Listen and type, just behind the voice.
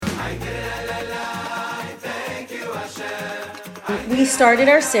we started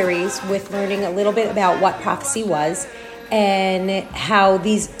our series with learning a little bit about what prophecy was and how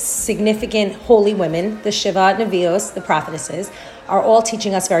these significant holy women, the Shiva Nevios, the prophetesses, are all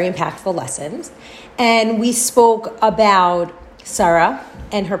teaching us very impactful lessons. And we spoke about Sarah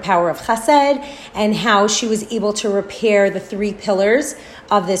and her power of chesed and how she was able to repair the three pillars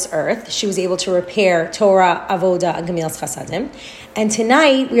of this earth. She was able to repair Torah, Avoda, and Gemilas Chasadim. And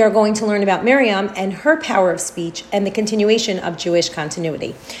tonight we are going to learn about Miriam and her power of speech and the continuation of Jewish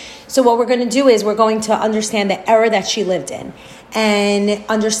continuity. So what we're going to do is we're going to understand the era that she lived in and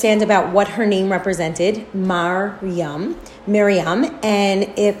understand about what her name represented, Miriam,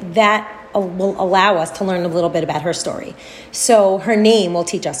 and if that will allow us to learn a little bit about her story. So her name will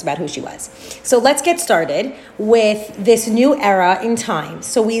teach us about who she was. So let's get started with this new era in time.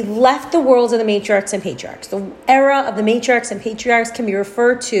 So we left the world of the matriarchs and patriarchs. The era of the matriarchs and patriarchs can be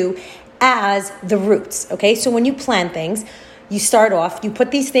referred to as the roots. Okay, so when you plant things, you start off, you put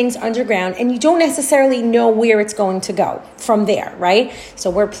these things underground, and you don't necessarily know where it's going to go from there, right? So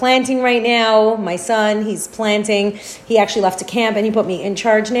we're planting right now. My son, he's planting. He actually left to camp, and he put me in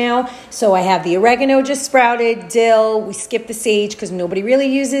charge now. So I have the oregano just sprouted, dill. We skipped the sage because nobody really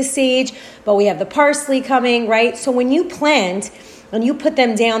uses sage, but we have the parsley coming, right? So when you plant and you put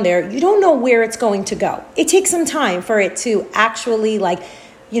them down there, you don't know where it's going to go. It takes some time for it to actually,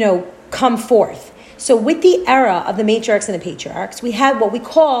 come forth. So with the era of the matriarchs and the patriarchs, we had what we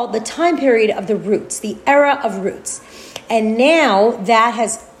call the time period of the roots, the era of roots. And now that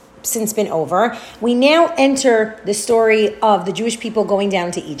has since been over. We now enter the story of the Jewish people going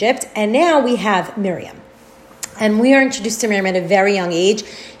down to Egypt. And now we have Miriam. And we are introduced to Miriam at a very young age.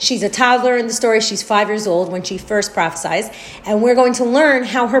 She's a toddler in the story. She's 5 years old when she first prophesies. And we're going to learn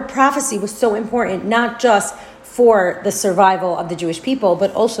how her prophecy was so important, not just for the survival of the Jewish people,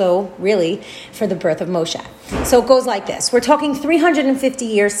 but also, really, for the birth of Moshe. So it goes like this. We're talking 350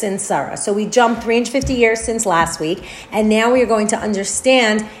 years since Sarah. So we jumped 350 years since last week, and now we are going to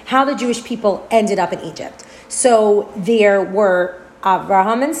understand how the Jewish people ended up in Egypt. So there were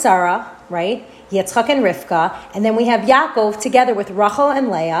Abraham and Sarah, right? Yitzchak and Rivka, and then we have Yaakov together with Rachel and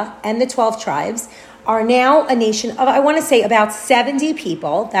Leah and the 12 tribes, are now a nation of, I want to say, about 70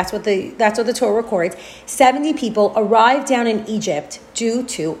 people. That's what the Torah records. 70 people arrived down in Egypt due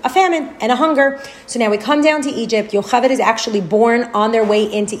to a famine and a hunger. So now we come down to Egypt. Yocheved is actually born on their way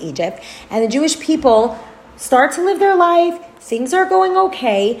into Egypt. And the Jewish people start to live their life. Things are going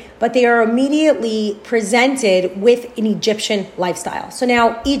okay, but they are immediately presented with an Egyptian lifestyle. So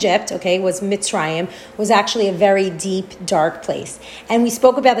now Egypt, was Mitzrayim, was actually a very deep, dark place. And we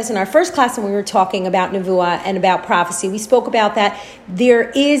spoke about this in our first class when we were talking about Nevuah and about prophecy. We spoke about that there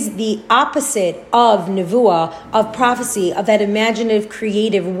is the opposite of Nevuah, of prophecy, of that imaginative,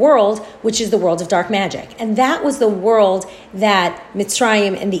 creative world, which is the world of dark magic. And that was the world that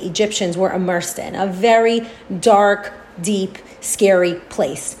Mitzrayim and the Egyptians were immersed in, a very dark, deep, scary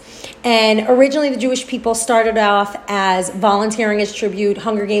place. And originally the Jewish people started off as volunteering as tribute,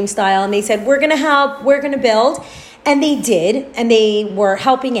 Hunger Games style, and they said, we're going to help, we're going to build. And they did, and they were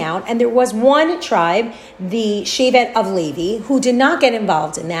helping out. And there was one tribe, the Shevet of Levi, who did not get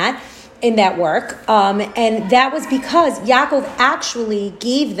involved in that work. And that was because Yaakov actually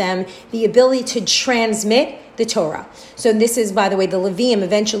gave them the ability to transmit the Torah. So this is, by the way, the Leviim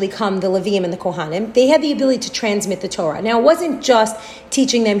eventually come, the Leviim and the Kohanim. They had the ability to transmit the Torah. Now, it wasn't just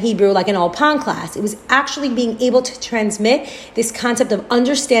teaching them Hebrew like an Alpan class. It was actually being able to transmit this concept of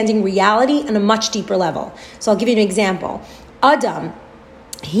understanding reality on a much deeper level. So I'll give you an example. Adam,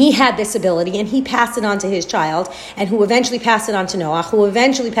 he had this ability, and he passed it on to his child, and who eventually passed it on to Noah, who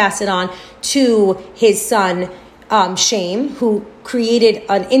eventually passed it on to his son, Shem, who created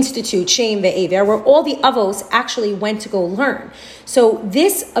an institute, Shem Ve'ever, where all the avos actually went to go learn. So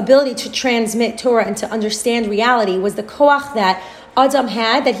this ability to transmit Torah and to understand reality was the koach that Adam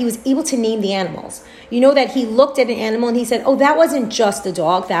had, that he was able to name the animals. You know that he looked at an animal and he said, oh, that wasn't just a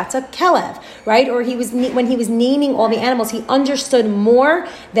dog, that's a kelev, right? Or when he was naming all the animals, he understood more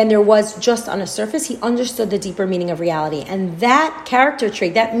than there was just on a surface. He understood the deeper meaning of reality. And that character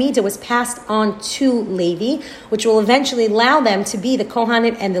trait, that midah, was passed on to Levi, which will eventually allow them to be the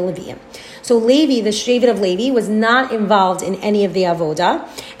Kohanim and the Leviim. So Levi, the Shevet of Levi, was not involved in any of the avoda,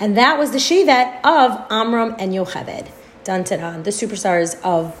 and that was the Shevet of Amram and Yocheved. Dun, dun, dun, the superstars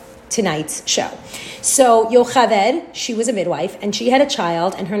of tonight's show. So Yocheved, she was a midwife, and she had a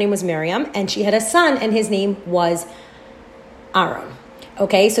child, and her name was Miriam, and she had a son, and his name was Aaron.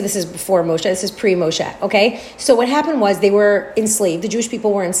 Okay, so this is before Moshe, this is pre-Moshe, okay? So what happened was they were enslaved, the Jewish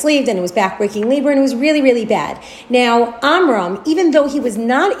people were enslaved, and it was backbreaking labor, and it was really, really bad. Now, Amram, even though he was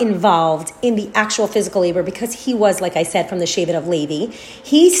not involved in the actual physical labor, because he was, like I said, from the Shevet of Levi,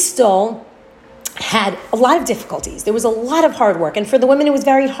 he still had a lot of difficulties. There was a lot of hard work. And for the women, it was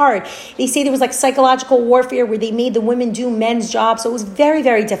very hard. They say there was like psychological warfare where they made the women do men's jobs. So it was very,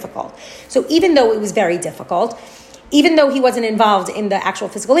 very difficult. So even though it was very difficult, even though he wasn't involved in the actual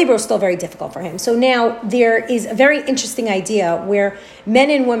physical labor, it was still very difficult for him. So now there is a very interesting idea where men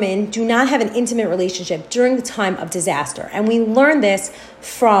and women do not have an intimate relationship during the time of disaster. And we learn this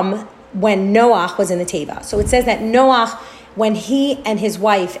from when Noah was in the Teva. So it says that Noah, when he and his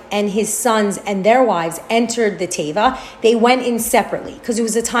wife and his sons and their wives entered the Teva, they went in separately because it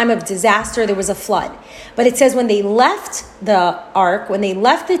was a time of disaster. There was a flood. But it says when they left the ark, when they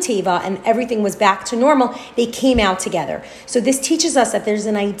left the Teva and everything was back to normal, they came out together. So this teaches us that there's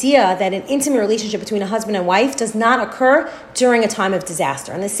an idea that an intimate relationship between a husband and wife does not occur during a time of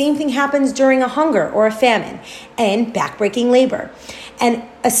disaster. And the same thing happens during a hunger or a famine and backbreaking labor. And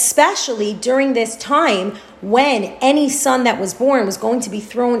especially during this time when any son that was born was going to be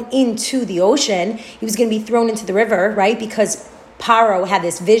thrown into the ocean, he was going to be thrown into the river, right? Because Paro had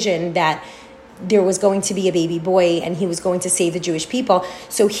this vision that there was going to be a baby boy and he was going to save the Jewish people.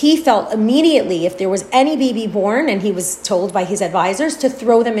 So he felt immediately if there was any baby born, and he was told by his advisors to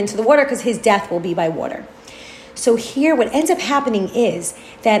throw them into the water because his death will be by water. So here what ends up happening is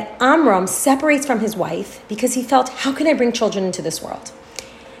that Amram separates from his wife because he felt, how can I bring children into this world?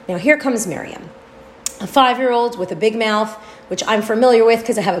 Now here comes Miriam, a 5-year-old with a big mouth, which I'm familiar with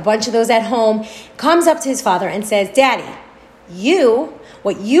because I have a bunch of those at home, comes up to his father and says, Daddy,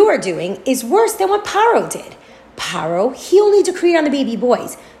 what you are doing is worse than what Paro did. Paro, he only decreed on the baby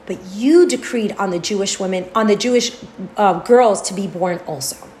boys, but you decreed on the Jewish women, on the Jewish girls to be born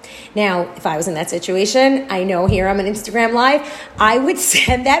also. Now, if I was in that situation, I know here I'm on Instagram Live, I would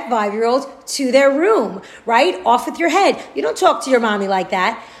send that 5-year-old to their room, right? Off with your head. You don't talk to your mommy like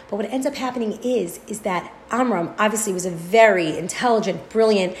that. But what ends up happening is that Amram obviously was a very intelligent,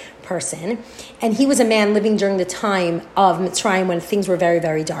 brilliant person. And he was a man living during the time of Mitzrayim when things were very,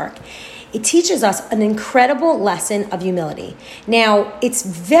 very dark. It teaches us an incredible lesson of humility. Now, it's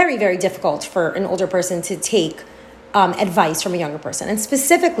very, very difficult for an older person to take advice from a younger person, and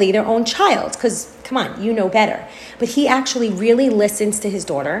specifically their own child, because, come on, you know better. But he actually really listens to his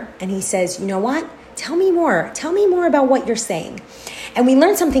daughter, and he says, you know what? Tell me more about what you're saying. And we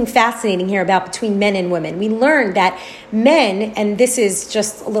learned something fascinating here about between men and women. We learned that men, and this is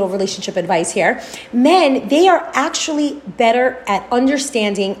just a little relationship advice here, men, they are actually better at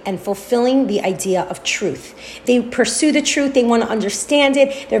understanding and fulfilling the idea of truth. They pursue the truth, they want to understand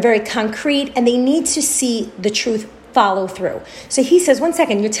it, they're very concrete, and they need to see the truth follow through. So he says, 1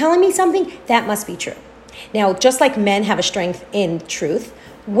 second, you're telling me something? That must be true. Now, just like men have a strength in truth,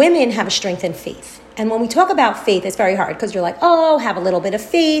 women have a strength in faith. And when we talk about faith, it's very hard because you're like, oh, have a little bit of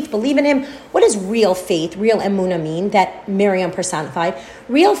faith, believe in him. What does real faith, real emunah mean that Miriam personified?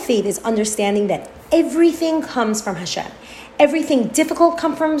 Real faith is understanding that everything comes from Hashem. Everything difficult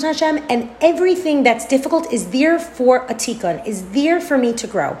comes from Hashem, and everything that's difficult is there for a tikkun, is there for me to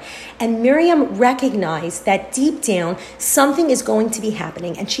grow. And Miriam recognized that deep down, something is going to be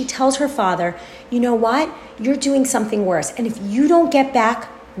happening. And she tells her father, you know what? You're doing something worse. And if you don't get back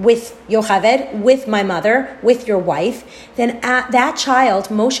with Yocheved, with my mother, with your wife, then that child,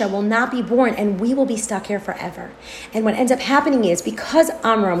 Moshe, will not be born and we will be stuck here forever. And what ends up happening is because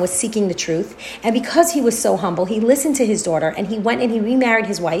Amram was seeking the truth and because he was so humble, he listened to his daughter and he went and he remarried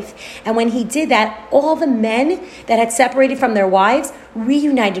his wife. And when he did that, all the men that had separated from their wives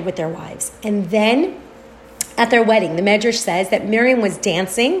reunited with their wives. And then at their wedding, the Medrash says that Miriam was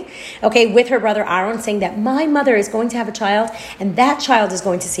dancing, with her brother Aaron, saying that my mother is going to have a child, and that child is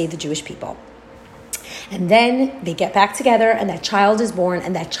going to save the Jewish people. And then they get back together, and that child is born,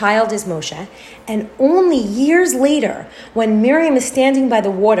 and that child is Moshe. And only years later, when Miriam is standing by the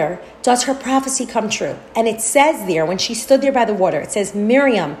water, does her prophecy come true. And it says there, when she stood there by the water, it says,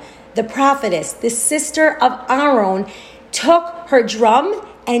 Miriam, the prophetess, the sister of Aaron, took her drum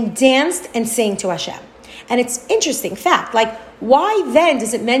and danced and sang to Hashem. And it's interesting fact, why then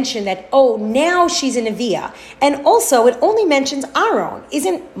does it mention that, now she's a Neviah? And also, it only mentions Aaron.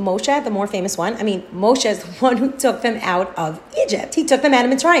 Isn't Moshe the more famous one? I mean, Moshe is the one who took them out of Egypt. He took them out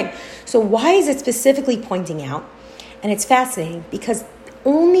of Mitzrayim. So why is it specifically pointing out? And it's fascinating because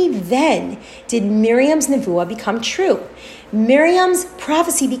only then did Miriam's Nevuah become true. Miriam's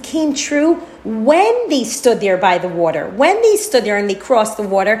prophecy became true when they stood there by the water. When they stood there and they crossed the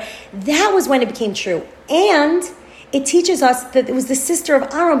water, that was when it became true. And it teaches us that it was the sister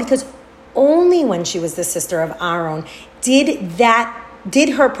of Aaron, because only when she was the sister of Aaron did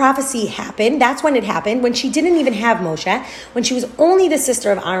her prophecy happen. That's when it happened, when she didn't even have Moshe, when she was only the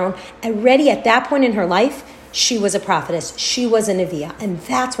sister of Aaron. Already at that point in her life, she was a prophetess. She was a Neviah. And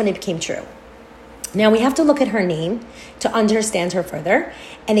that's when it became true. Now we have to look at her name to understand her further.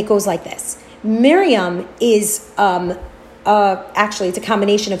 And it goes like this. Miriam is, actually, it's a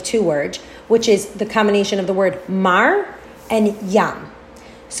combination of two words, which is the combination of the word mar and yam.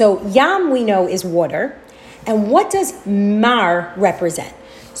 So yam, we know, is water. And what does mar represent?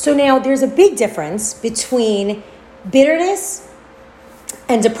 So now there's a big difference between bitterness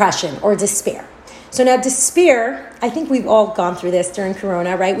and depression or despair. So now despair, I think we've all gone through this during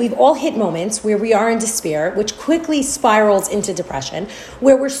Corona, right? We've all hit moments where we are in despair, which quickly spirals into depression,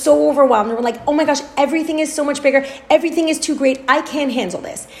 where we're so overwhelmed. And we're like, oh my gosh, everything is so much bigger. Everything is too great. I can't handle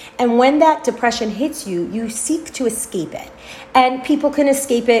this. And when that depression hits you, you seek to escape it. And people can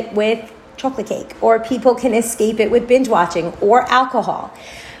escape it with chocolate cake, or people can escape it with binge watching or alcohol.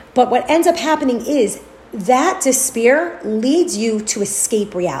 But what ends up happening is that despair leads you to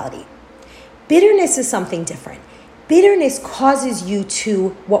escape reality. Bitterness is something different. Bitterness causes you to,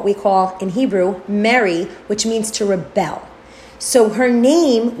 what we call in Hebrew, marry, which means to rebel. So her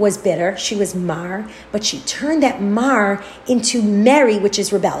name was bitter. She was Mar, but she turned that Mar into Mary, which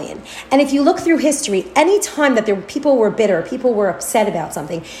is rebellion. And if you look through history, any time that people were bitter, people were upset about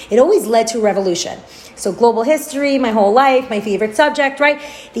something, it always led to revolution. So global history, my whole life, my favorite subject, right?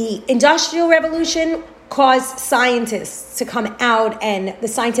 The Industrial Revolution caused scientists to come out, and the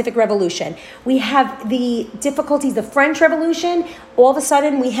scientific revolution. We have the difficulties, the French Revolution. All of a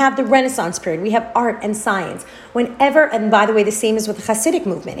sudden, we have the Renaissance period. We have art and science. Whenever, and by the way, the same is with the Hasidic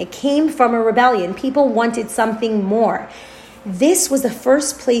movement. It came from a rebellion. People wanted something more. This was the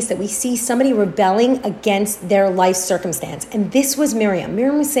first place that we see somebody rebelling against their life circumstance. And this was Miriam.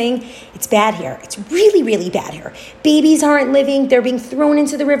 Miriam was saying, it's bad here. It's really, really bad here. Babies aren't living. They're being thrown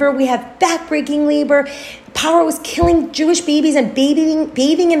into the river. We have backbreaking labor. Paro was killing Jewish babies and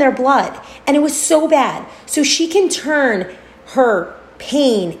bathing in their blood. And it was so bad. So she can turn her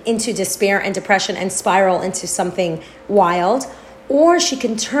pain into despair and depression and spiral into something wild. Or she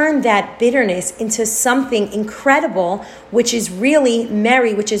can turn that bitterness into something incredible, which is really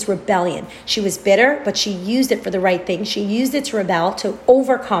Mary, which is rebellion. She was bitter, but she used it for the right thing. She used it to rebel, to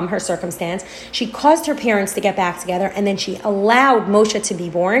overcome her circumstance. She caused her parents to get back together, and then she allowed Moshe to be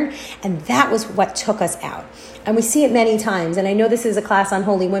born, and that was what took us out. And we see it many times, and I know this is a class on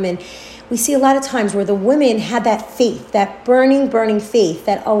holy women. We see a lot of times where the women had that faith, that burning faith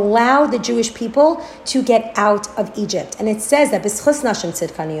that allowed the Jewish people to get out of Egypt. And it says that because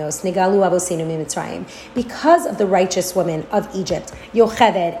of the righteous women of Egypt,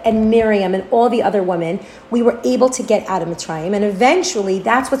 Yocheved and Miriam and all the other women, we were able to get out of Mitzrayim. And eventually,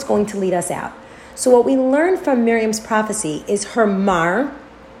 that's what's going to lead us out. So what we learn from Miriam's prophecy is her Mar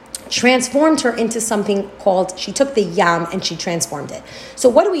transformed her into something called, she took the Yam and she transformed it. So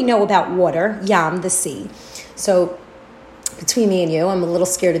what do we know about water? Yam, the sea. So between me and you, I'm a little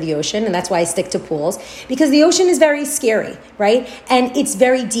scared of the ocean, and that's why I stick to pools, because the ocean is very scary, right? And it's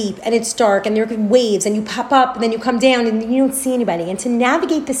very deep, and it's dark, and there are waves, and you pop up, and then you come down, and you don't see anybody. And to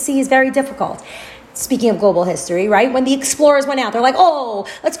navigate the sea is very difficult. Speaking of global history, right? When the explorers went out, they're like, oh,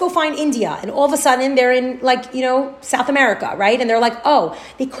 let's go find India. And all of a sudden, they're in, South America, right? And they're like, oh,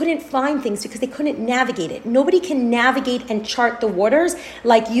 they couldn't find things because they couldn't navigate it. Nobody can navigate and chart the waters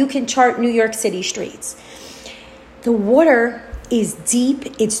like you can chart New York City streets. The water is deep,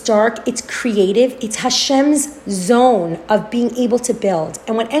 it's dark, it's creative, it's Hashem's zone of being able to build.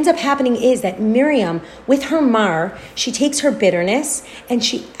 And what ends up happening is that Miriam, with her Mar, she takes her bitterness and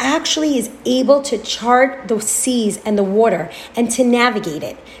she actually is able to chart the seas and the water and to navigate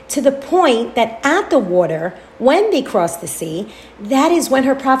it to the point that at the water, when they cross the sea, that is when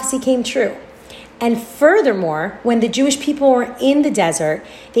her prophecy came true. And furthermore, when the Jewish people were in the desert,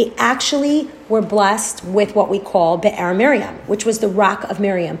 they actually were blessed with what we call Be'er Miriam, which was the rock of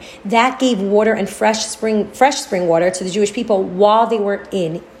Miriam. That gave water and fresh spring water to the Jewish people while they were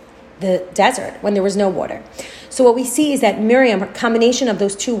in the desert, when there was no water. So what we see is that Miriam, a combination of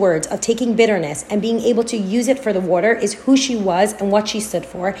those two words, of taking bitterness and being able to use it for the water, is who she was and what she stood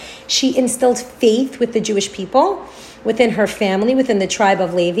for. She instilled faith with the Jewish people, within her family, within the tribe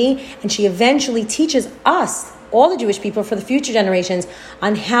of Levi, and she eventually teaches us, all the Jewish people, for the future generations,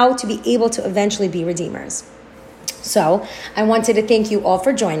 on how to be able to eventually be redeemers. So I wanted to thank you all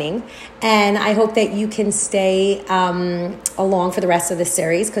for joining, and I hope that you can stay along for the rest of this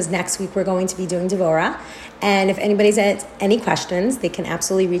series, because next week we're going to be doing Devorah. And if anybody's had any questions, they can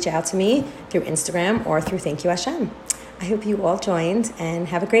absolutely reach out to me through Instagram or through Thank You Hashem. I hope you all joined, and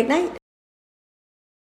have a great night.